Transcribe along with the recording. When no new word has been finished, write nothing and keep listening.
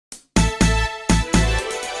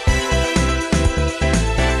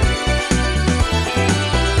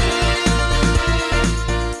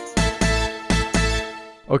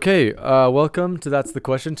Okay, welcome to That's the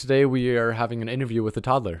Question. Today we are having an interview with a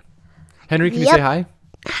toddler. Henry, can you say hi?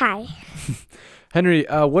 Hi. Henry,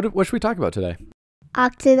 what should we talk about today?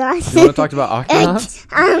 Octonauts. You want to talk about Octonauts?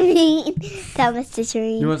 Thomas the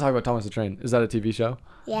Train. You want to talk about Thomas the Train? Is that a TV show?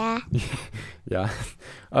 Yeah. Yeah.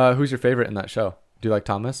 Who's your favorite in that show? Do you like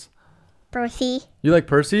Thomas? Percy. You like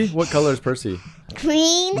Percy? What color is Percy?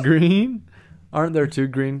 Green. Green? Aren't there two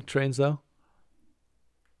green trains though?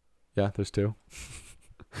 Yeah, there's two.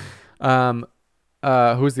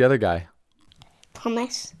 Who's the other guy?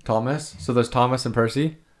 Thomas. Thomas. So there's Thomas and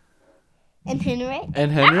Percy. And Henrik.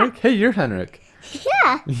 And Henrik? Hey, you're Henrik.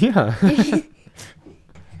 Yeah. Yeah.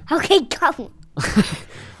 Okay, go.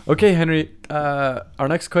 Okay, Henry. Our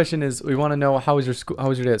next question is: we want to know how was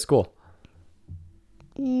your day at school?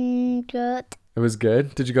 Good. It was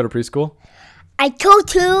good. Did you go to preschool? I go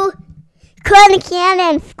to Corner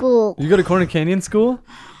Cannon School. You go to Corner Canyon School?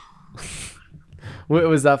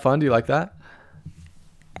 Was that fun? Do you like that?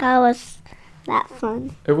 That was that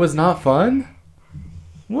fun. It was not fun?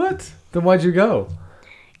 What? Then why'd you go?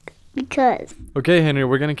 Because Okay, Henry,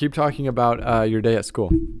 we're going to keep talking about your day at school.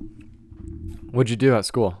 What'd you do at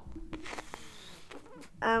school?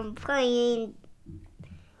 I'm playing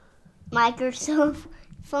Microsoft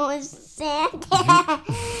phone sand.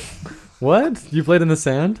 What? You played in the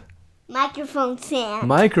sand? Microphone sand.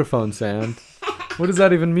 Microphone sand? What does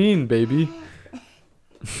that even mean, baby?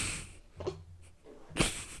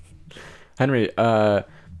 Henry, do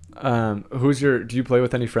you play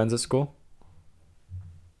with any friends at school?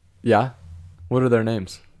 Yeah? What are their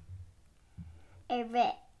names?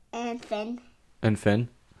 Everett and Finn. And Finn?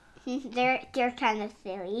 They're kind of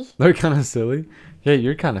silly. They're kind of silly. Yeah,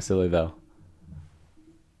 you're kind of silly though.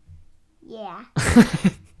 Yeah.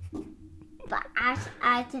 But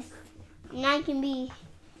I can be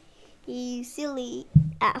silly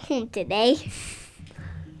at home today.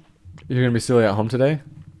 You're gonna be silly at home today?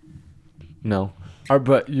 No.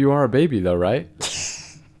 But you are a baby though, right?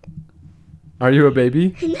 Are you a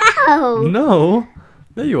baby? No. No.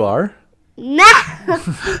 There you are. No.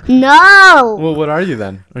 No. Well, what are you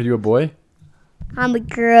then? Are you a boy? I'm a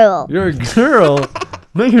girl. You're a girl.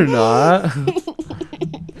 No, you're not.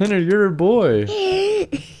 Henry, you're a boy.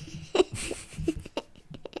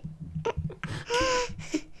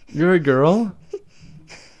 You're a girl?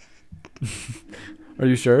 Are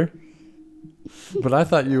you sure? But I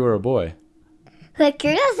thought you were a boy. But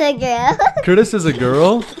Curtis a girl. Curtis is a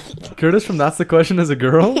girl? Curtis from That's the Question is a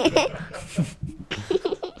girl?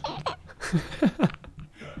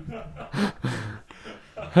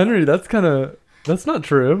 Henry, that's not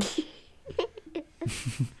true.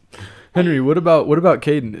 Henry, what about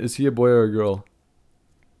Caden? Is he a boy or a girl?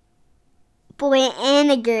 Boy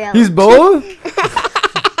and a girl. He's both?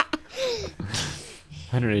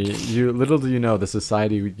 Henry, little do you know the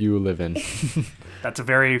society you live in. That's a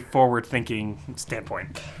very forward-thinking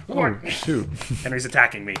standpoint. Oh, shoot. Henry's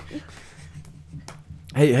attacking me.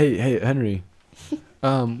 Hey, Henry.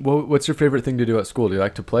 What's your favorite thing to do at school? Do you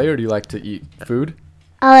like to play or do you like to eat food?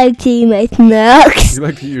 I like to eat my snacks. You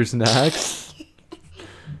like to eat your snacks?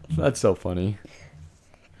 That's so funny.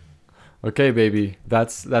 Okay, baby.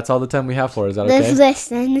 That's all the time we have for. Is that okay?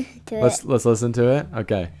 Let's listen to it. Let's listen to it.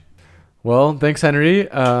 Okay. Well, thanks, Henry.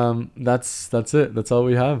 That's it. That's all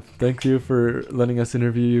we have. Thank you for letting us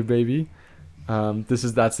interview you, baby.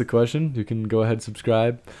 That's the question. You can go ahead and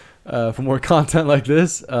subscribe for more content like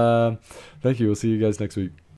this. Thank you. We'll see you guys next week.